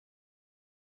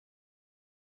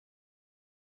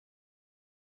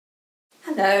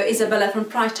Hello, Isabella from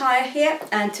Pride here,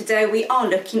 and today we are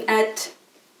looking at,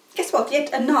 guess what, yet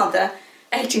another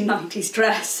 1890s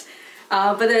dress.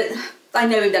 I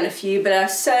know we've done a few, but there are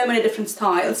so many different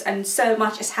styles and so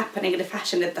much is happening in the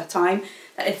fashion at that time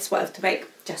that it's worth to make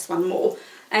just one more.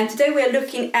 And today we are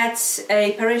looking at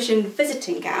a Parisian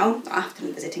visiting gown,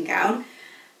 afternoon visiting gown,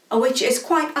 which is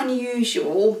quite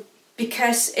unusual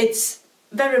because it's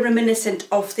very reminiscent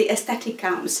of the aesthetic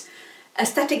gowns.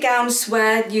 Aesthetic gowns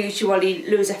were usually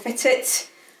loosely fitted,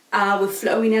 with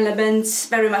flowing elements,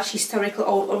 very much historical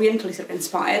or oriental sort of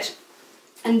inspired.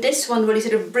 And this one really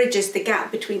sort of bridges the gap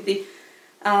between the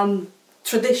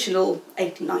traditional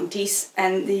 1890s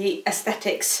and the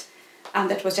aesthetics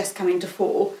that was just coming to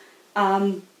fore.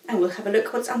 And we'll have a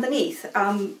look what's underneath.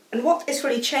 And what is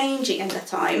really changing at that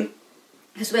time,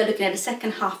 as we're looking at the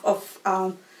second half of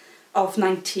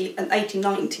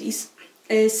 1890s,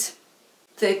 is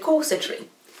the corsetry.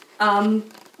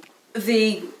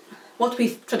 What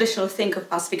we traditionally think of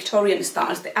as Victorian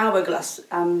styles, the hourglass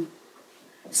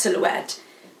silhouette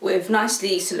with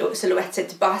nicely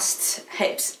silhouetted busts,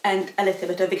 hips and a little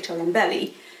bit of Victorian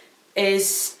belly,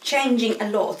 is changing a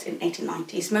lot in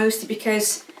 1890s, mostly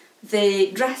because the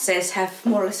dresses have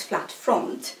more or less flat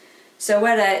front. So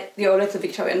whether your little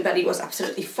Victorian belly was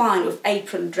absolutely fine with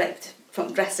apron draped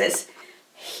front dresses,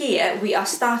 here we are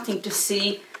starting to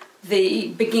see the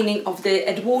beginning of the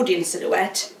Edwardian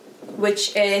silhouette,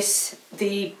 which is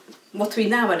what we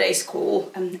nowadays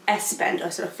call an S-bend,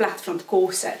 or sort of flat front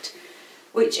corset,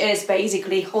 which is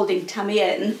basically holding tummy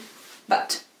in,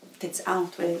 but it's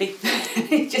out really,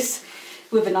 just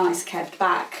with a nice curved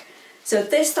back. So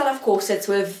this style of corsets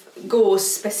with gauze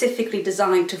specifically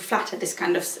designed to flatter this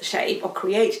kind of shape or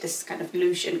create this kind of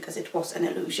illusion, because it was an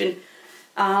illusion,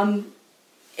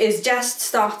 is just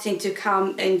starting to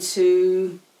come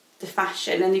into the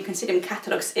fashion, and you can see them in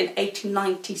catalogues in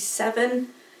 1897.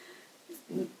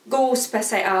 Gauze per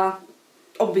se are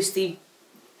obviously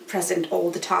present all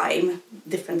the time,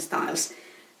 different styles,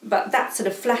 but that sort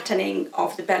of flattening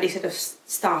of the belly sort of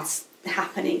starts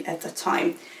happening at the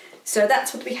time. So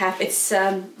that's what we have. It's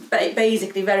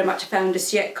basically very much found a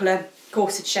circular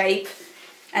corset shape,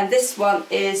 and this one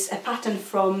is a pattern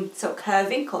from silk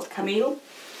curving called Camille.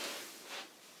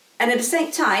 And at the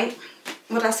same time,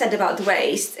 what I said about the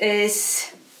waist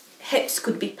is hips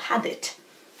could be padded.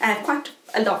 I have quite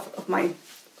a lot of my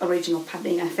original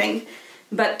padding, I think,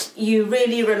 but you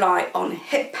really rely on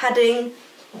hip padding,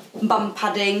 bum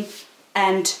padding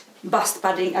and bust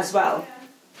padding as well.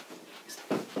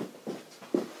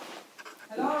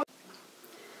 Hello.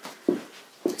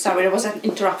 Sorry, there was an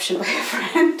interruption by a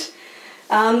friend.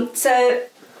 So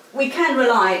we can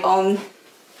rely on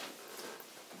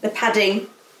the padding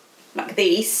like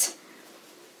these,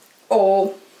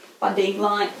 or padding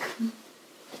like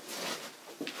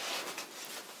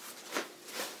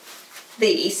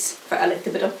these for a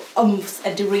little bit of oomph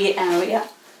at the rear area.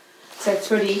 So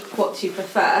it's really what you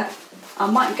prefer.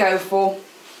 I might go for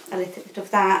a little bit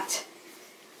of that.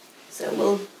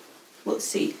 So we'll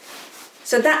see.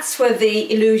 So that's where the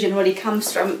illusion really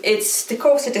comes from. The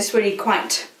corset is really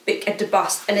quite big at the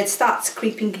bust, and it starts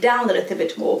creeping down a little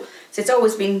bit more. So it's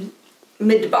always been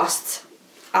mid-bust,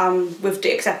 with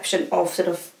the exception of sort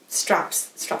of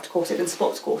strapped corset and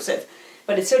sports corset,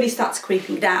 but it really starts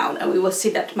creeping down, and we will see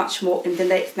that much more in the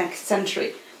next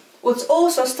century. What's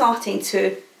also starting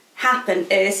to happen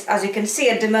is, as you can see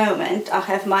at the moment, I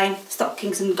have my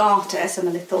stockings and garters and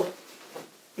a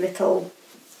little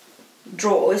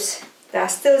drawers. There are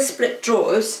still split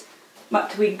drawers,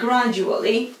 but we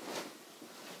gradually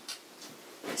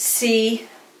see.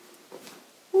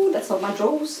 Oh, that's not my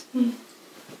drawers.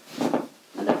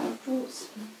 I don't have drawers.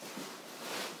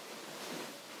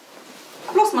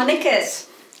 I've lost my knickers.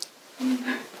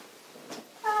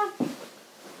 Ah.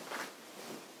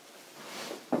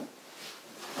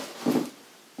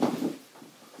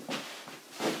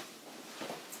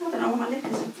 I don't know where my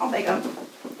knickers are. Oh, there you go.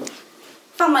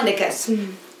 Found my knickers.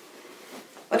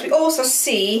 What we also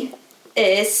see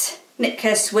is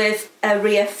knickers with a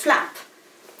rear flap.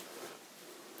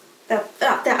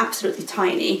 They're absolutely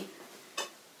tiny,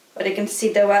 but you can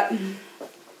see they were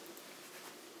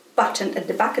buttoned at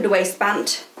the back of the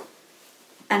waistband,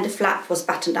 and the flap was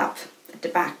buttoned up at the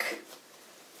back.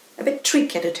 A bit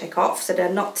trickier to take off, so they're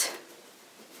not,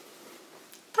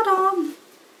 ta-da!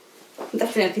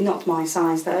 Definitely not my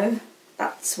size though.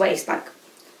 That's waist like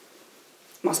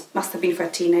must have been for a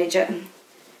teenager.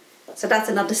 So that's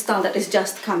another style that is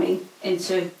just coming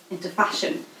into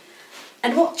fashion.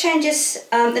 And what changes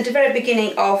at the very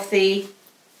beginning of the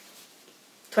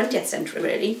 20th century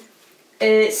really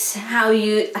is how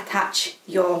you attach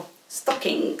your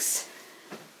stockings.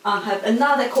 I have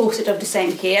another corset of the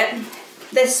same here.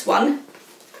 This one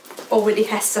already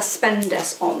has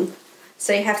suspenders on.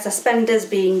 So you have suspenders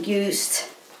being used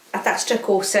attached to a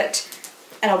corset,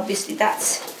 and obviously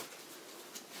that's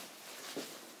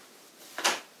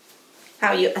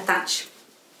how you attach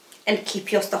and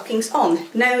keep your stockings on.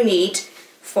 No need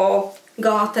for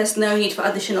garters, no need for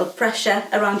additional pressure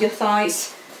around your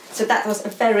thighs. So that was a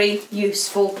very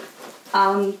useful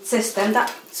system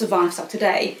that survives up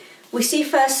today. We see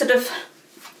first sort of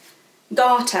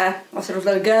garter or sort of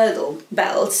little girdle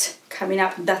belts coming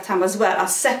up at that time as well, a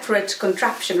separate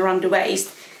contraption around the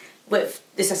waist with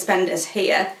the suspenders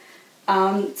here.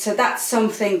 So that's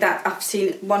something that I've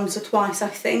seen once or twice, I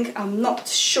think. I'm not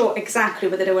sure exactly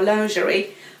whether they were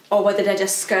lingerie or whether they're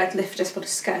just skirt lifters for the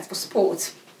skirts for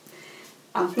sport.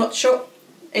 I'm not sure.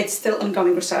 It's still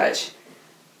ongoing research.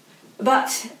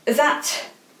 But that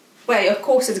way, of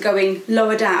course, it's going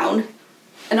lower down,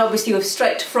 and obviously with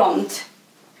straight front,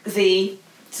 the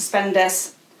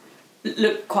suspenders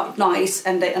look quite nice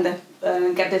and they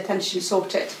get the attention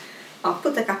sorted. I'll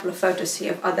put a couple of photos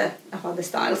here of other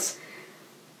styles.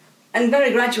 And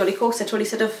very gradually, corset really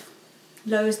sort of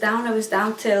lowers down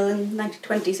till in the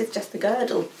 1920s it's just the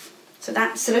girdle. So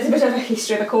that's a little bit of a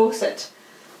history of a corset.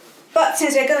 But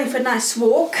since we're going for a nice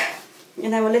walk, you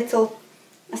know, a little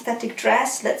aesthetic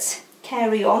dress, let's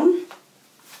carry on.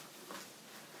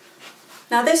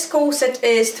 Now this corset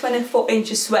is 24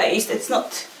 inches waist. It's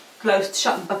not closed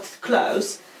shut but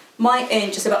close. My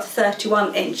inch is about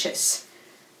 31 inches.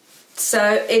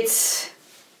 So it's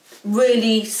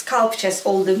really sculptures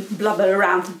all the blubber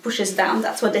around and pushes down.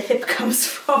 That's where the hip comes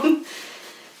from.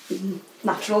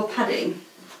 Natural padding.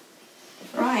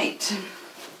 Right.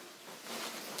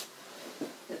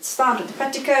 Let's start with the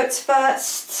petticoats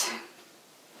first.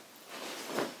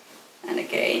 And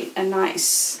again, a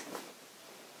nice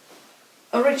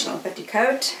original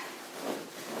petticoat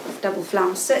with double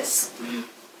flounces.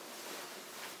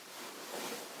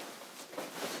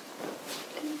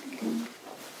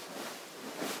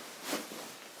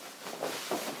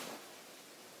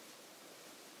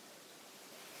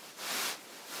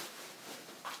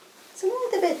 It's a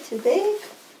little bit too big,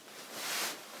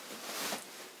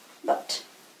 but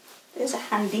there's a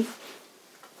handy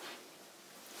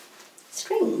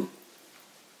string.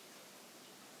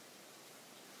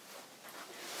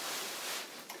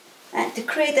 And to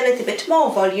create a little bit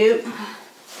more volume,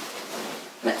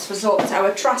 let's resort to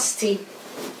our trusty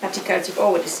petticoats you've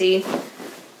already seen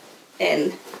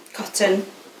in cotton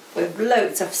with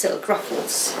loads of silk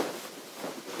ruffles.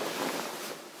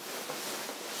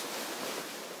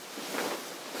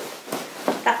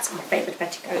 That's my favourite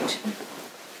petticoat.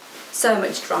 So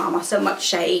much drama, so much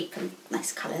shape and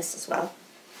nice colours as well.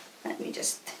 Let me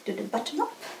just do the button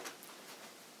up.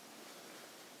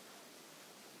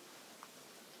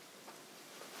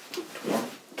 We are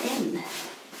in.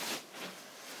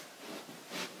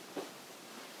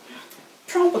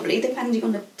 Probably, depending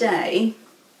on the day,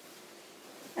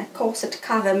 a corset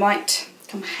cover might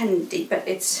come handy, but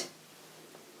it's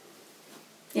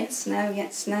yes, no,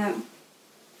 yes, no.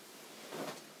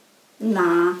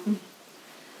 Nah,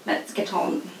 let's get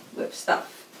on with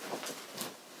stuff.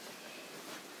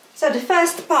 So the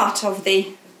first part of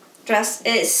the dress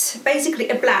is basically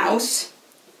a blouse,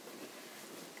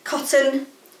 cotton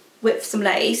with some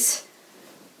lace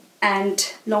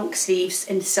and long sleeves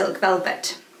in silk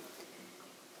velvet.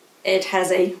 It has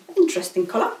an interesting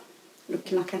collar,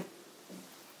 looking like a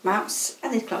mouse,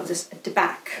 and it closes at the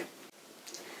back.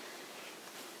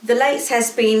 The lace has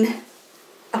been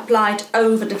applied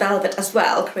over the velvet as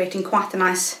well, creating quite a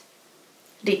nice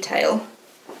detail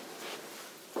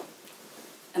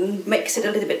and makes it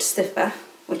a little bit stiffer,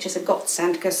 which is a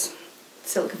godsend because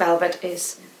silk velvet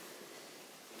is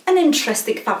an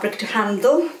interesting fabric to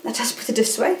handle, let us put it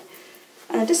this way.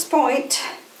 And at this point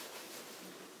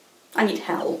I need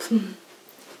help.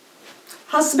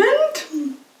 Husband?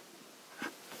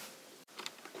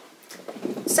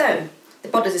 So the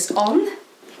bodice is on.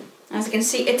 As you can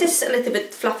see, it is a little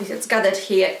bit fluffy, so it's gathered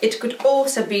here. It could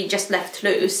also be just left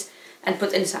loose and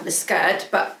put inside the skirt,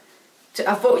 but to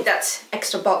avoid that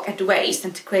extra bulk at the waist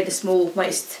and to create a small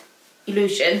waist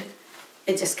illusion,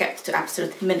 it's just kept to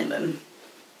absolute minimum.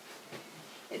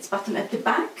 It's buttoned at the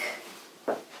back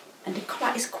and the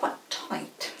collar is quite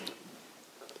tight.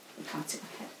 You can't see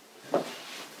my head.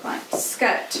 Right,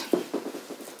 skirt.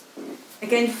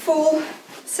 Again, full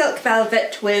silk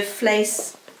velvet with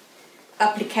lace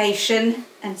application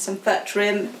and some fur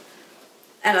trim,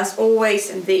 and as always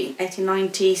in the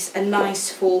 1890s, a nice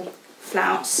full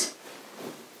flounce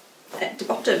at the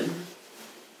bottom.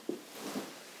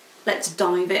 Let's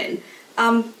dive in.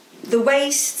 The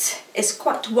waist is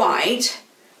quite wide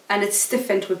and it's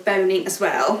stiffened with boning as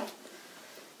well.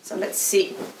 So let's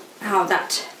see how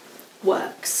that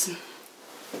works.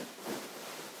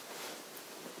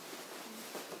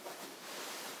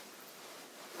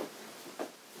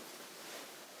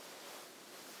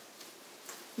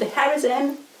 The hair is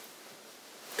in,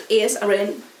 the ears are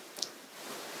in.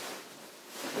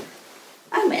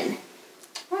 I'm in.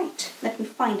 Right, let me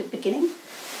find the beginning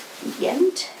and the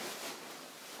end.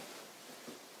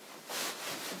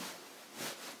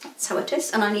 That's how it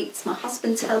is, and I need my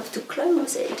husband's help to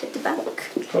close it at the back.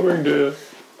 Coming, dear.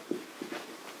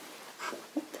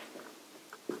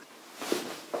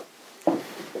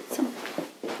 So,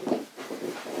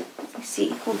 let's see,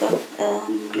 hold on.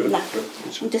 No,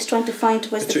 I'm just trying to find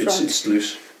where's the front. It's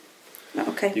loose. Oh,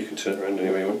 okay. You can turn it around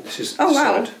any way you want. This is Oh, the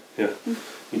wow. side. Yeah. You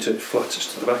can turn it flat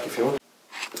just to the back if you want.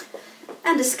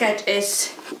 And the skirt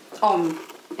is on.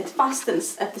 It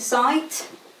fastens at the side,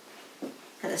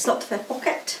 and a slot for a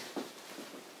pocket.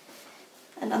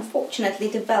 And unfortunately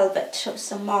the velvet shows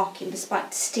some marking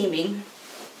despite steaming.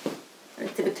 A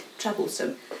little bit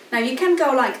troublesome. Now you can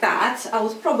go like that. I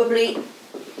would probably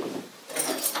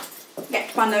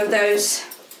get one of those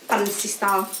fancy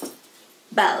style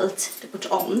belts to put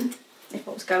on if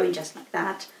I was going just like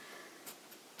that.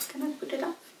 Can I put it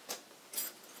up?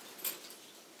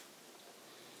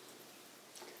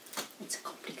 It's a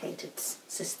complicated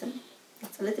system.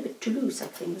 It's a little bit too loose, I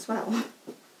think, as well.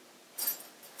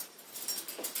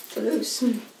 Too loose.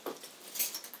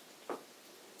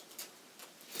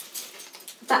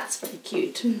 That's very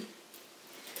cute.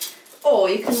 Or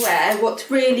you can wear what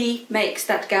really makes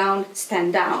that gown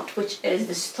stand out, which is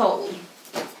the stole.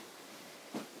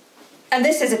 And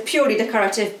this is a purely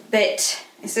decorative bit.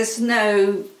 This is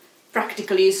no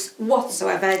practical use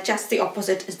whatsoever, just the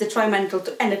opposite is detrimental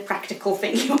to any practical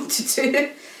thing you want to do.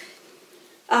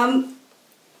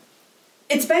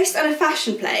 It's based on a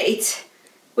fashion plate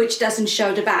which doesn't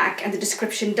show the back, and the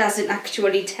description doesn't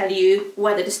actually tell you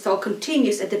whether the stole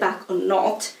continues at the back or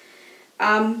not.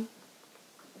 On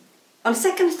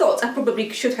second thoughts, I probably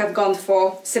should have gone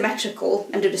for symmetrical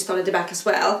and do the stole at the back as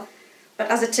well, but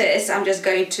as it is, I'm just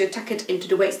going to tuck it into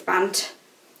the waistband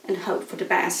and hope for the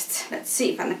best. Let's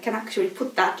see if I can actually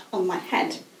put that on my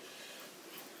head.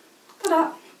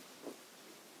 Ta-da!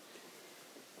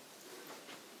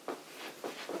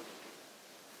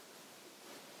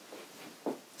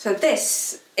 So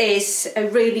this is a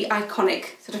really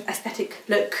iconic sort of aesthetic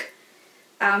look.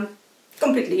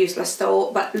 Completely useless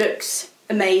stole, but looks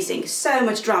amazing. So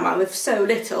much drama with so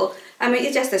little. I mean,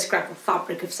 it's just a scrap of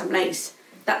fabric with some lace.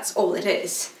 That's all it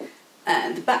is.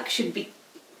 And the back should be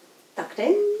tucked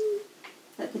in.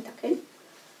 Let me tuck in.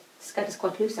 The skirt is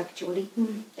quite loose actually.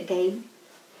 Again.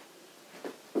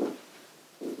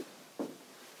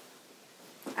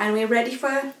 And we're ready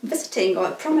for visiting or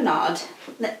a promenade.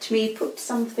 Let me put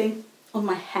something on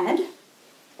my head.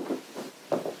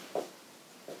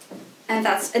 And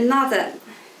that's another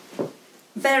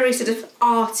very sort of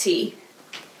arty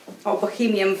or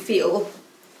bohemian feel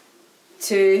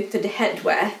to the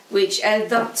headwear, which at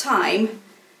that time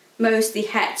mostly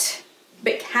had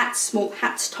big hats, small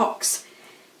hats, toques.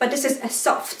 But this is a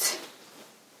soft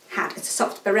hat, it's a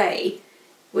soft beret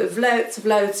with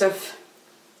loads of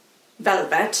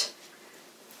velvet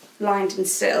lined in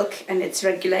silk, and it's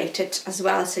regulated as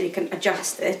well so you can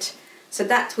adjust it. So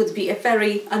that would be a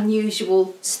very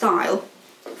unusual style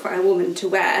for a woman to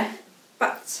wear,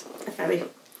 but a very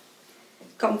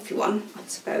comfy one, I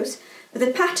suppose. But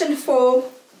the pattern for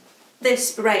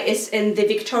this beret is in the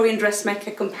Victorian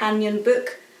Dressmaker companion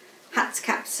book, Hats,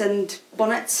 Caps and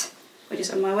Bonnets, which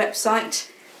is on my website.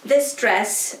 This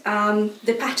dress,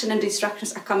 the pattern and the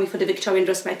instructions are coming for the Victorian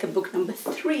Dressmaker book number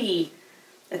 3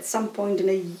 at some point in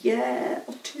a year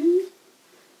or two.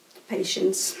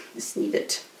 Patience is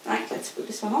needed. Right, let's put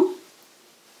this one on.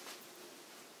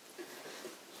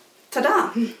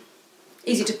 Ta-da!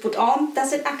 Easy to put on.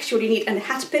 Does it actually need any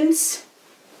hat pins?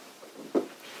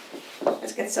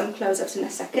 Let's get some close-ups in a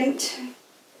second.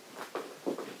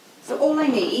 So all I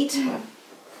need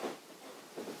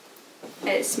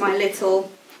is my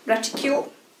little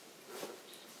reticule.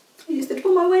 I used it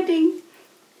for my wedding.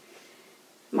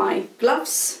 My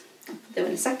gloves, I'll put them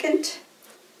in a second.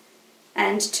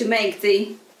 And to make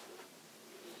the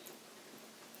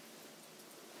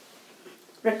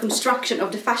reconstruction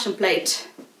of the fashion plate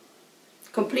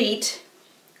complete,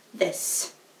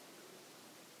 this.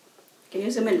 Can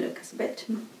you zoom in, Lucas, a bit?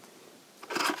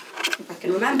 If I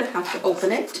can remember how to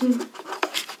open it. Can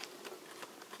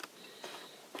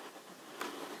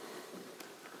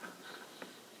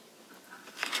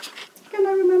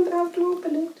I remember how to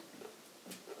open it?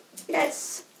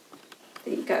 Yes.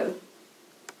 There you go.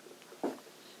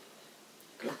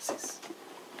 Glasses.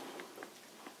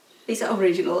 These are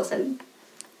originals and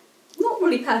not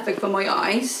really perfect for my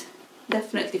eyes.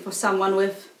 Definitely for someone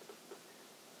with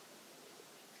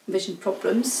vision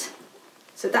problems.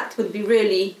 So that would be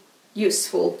really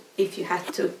useful if you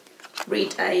had to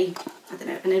read I don't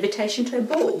know, an invitation to a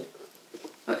ball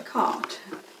or a card.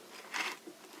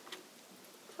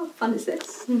 How fun is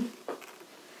this?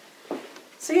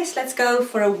 So yes, let's go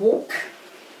for a walk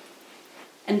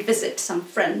and visit some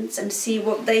friends and see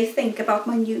what they think about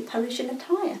my new Parisian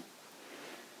attire.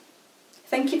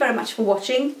 Thank you very much for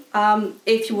watching.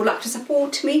 If you would like to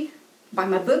support me, buy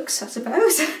my books, I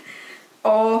suppose,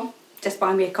 or just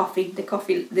buy me a coffee.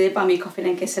 The buy me a coffee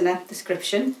link is in the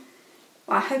description.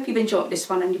 I hope you've enjoyed this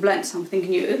one and you've learned something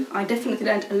new. I definitely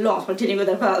learned a lot while dealing with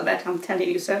the velvet, I'm telling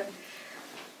you so.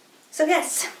 So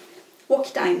yes,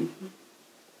 walk time.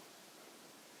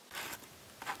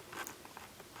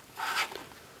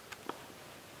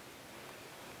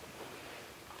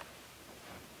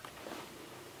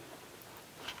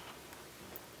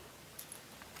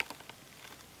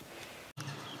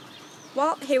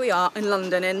 Well, here we are in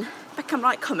London in Peckham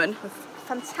Ride Common with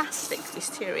fantastic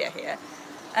wisteria here,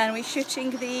 and we're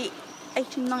shooting the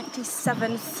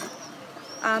 1897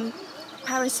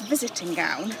 Paris Visiting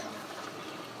gown,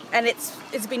 and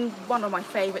it's been one of my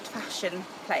favourite fashion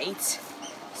plates,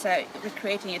 so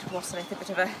recreating it was a little bit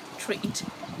of a treat.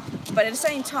 But at the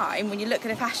same time, when you look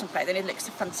at a fashion plate, then it looks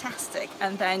fantastic,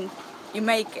 and then you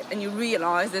make it and you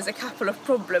realise there's a couple of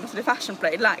problems with the fashion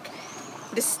plate, like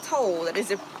this towel that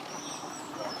is a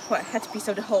headpiece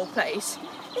of the whole place.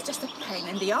 It's just a pain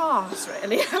in the arse,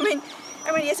 really. I mean,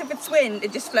 yes, if it's wind,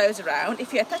 it just flows around.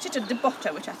 If you attach it to the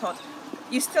bottom, which I thought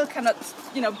you still cannot,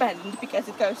 bend because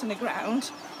it goes in the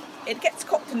ground, it gets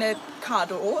caught in the car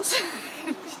doors.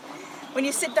 When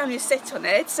you sit down, you sit on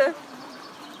it. So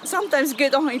sometimes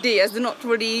good ideas do not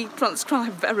really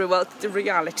transcribe very well to the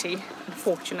reality,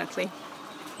 unfortunately.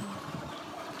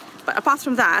 But apart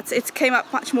from that, it came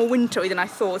up much more wintry than I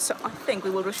thought, so I think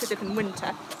we will reshoot it in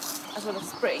winter as well as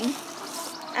spring.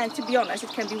 And to be honest,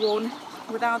 it can be worn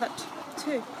without that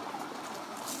too.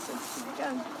 So here we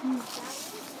go.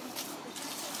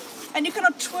 And you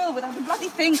cannot twirl without the bloody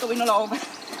thing going all over.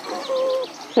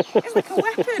 It's like a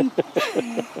weapon.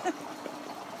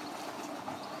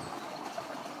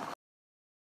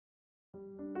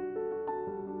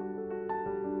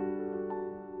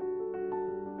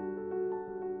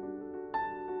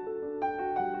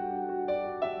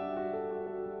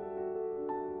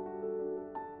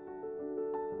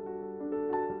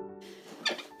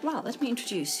 Well, let me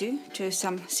introduce you to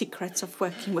some secrets of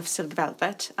working with silk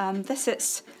velvet. This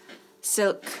is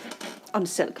silk on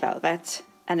silk velvet,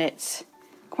 and it's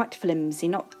quite flimsy,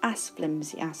 not as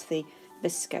flimsy as the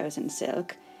viscose and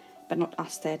silk, but not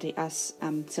as sturdy as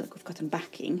silk with cotton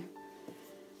backing,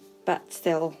 but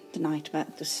still the nightmare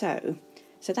to sew.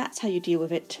 So that's how you deal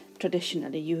with it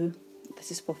traditionally.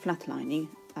 This is for flatlining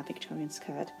a Victorian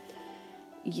skirt.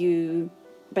 You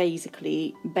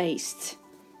basically baste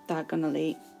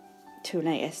diagonally 2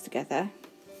 layers together,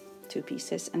 2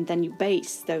 pieces, and then you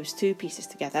baste those 2 pieces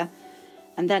together,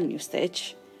 and then you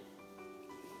stitch.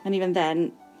 And even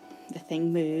then, the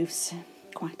thing moves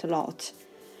quite a lot.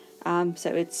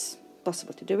 So it's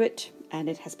possible to do it, and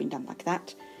it has been done like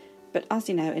that. But as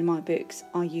you know, in my books,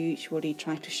 I usually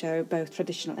try to show both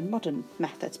traditional and modern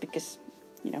methods because,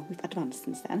 we've advanced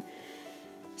since then.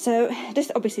 So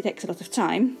this obviously takes a lot of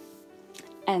time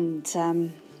and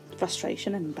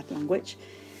frustration and bad language.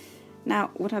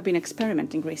 Now, what I've been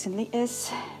experimenting recently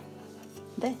is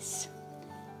this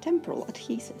temporal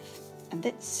adhesive, and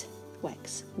this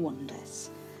works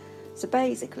wonders. So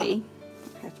basically,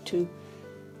 I have 2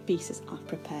 pieces I've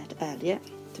prepared earlier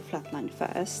to flatline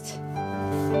first.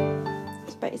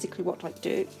 So basically what I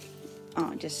do,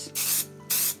 I just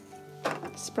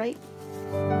spray,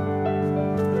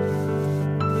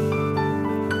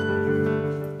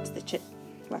 stitch it,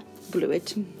 well, glue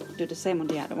it, do the same on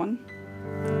the other one.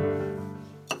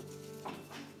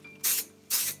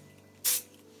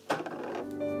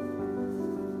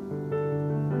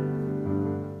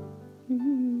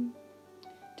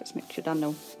 Just make sure there are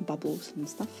no bubbles and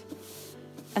stuff.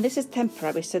 And this is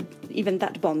temporary, so even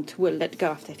that bond will let go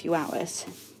after a few hours.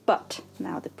 But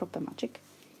now the proper magic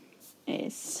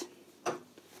is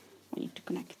we need to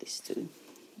connect these 2.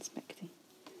 Let's make it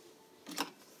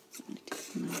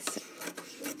nicer.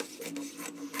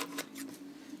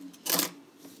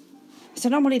 So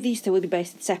normally these 2 will be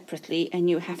basted separately, and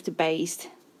you have to baste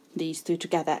these 2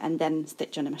 together and then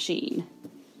stitch on the machine.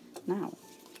 Now,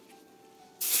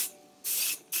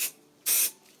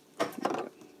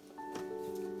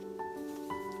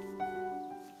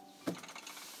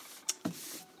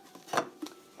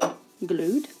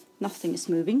 glued, nothing is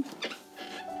moving.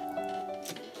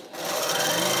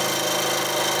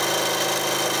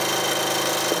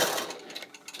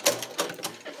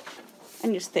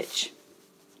 And you stitch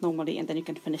normally, and then you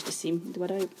can finish the seam with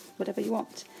whatever you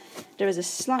want. There is a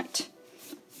slight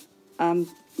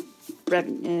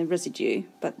residue,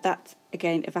 but that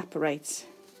again evaporates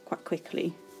quite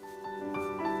quickly.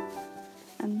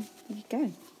 And there you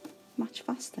go, much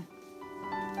faster.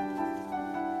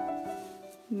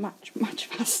 Much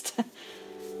faster.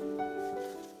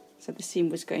 So the seam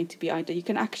was going to be either, you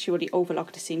can actually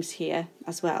overlock the seams here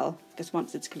as well, because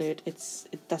once it's glued,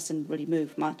 it doesn't really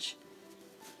move much.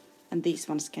 And these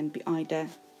ones can be either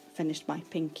finished by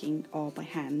pinking or by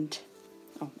hand,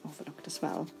 or overlocked as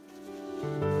well.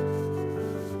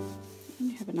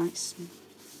 And you have a nice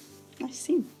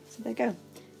seam. So there you go,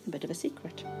 a bit of a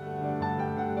secret.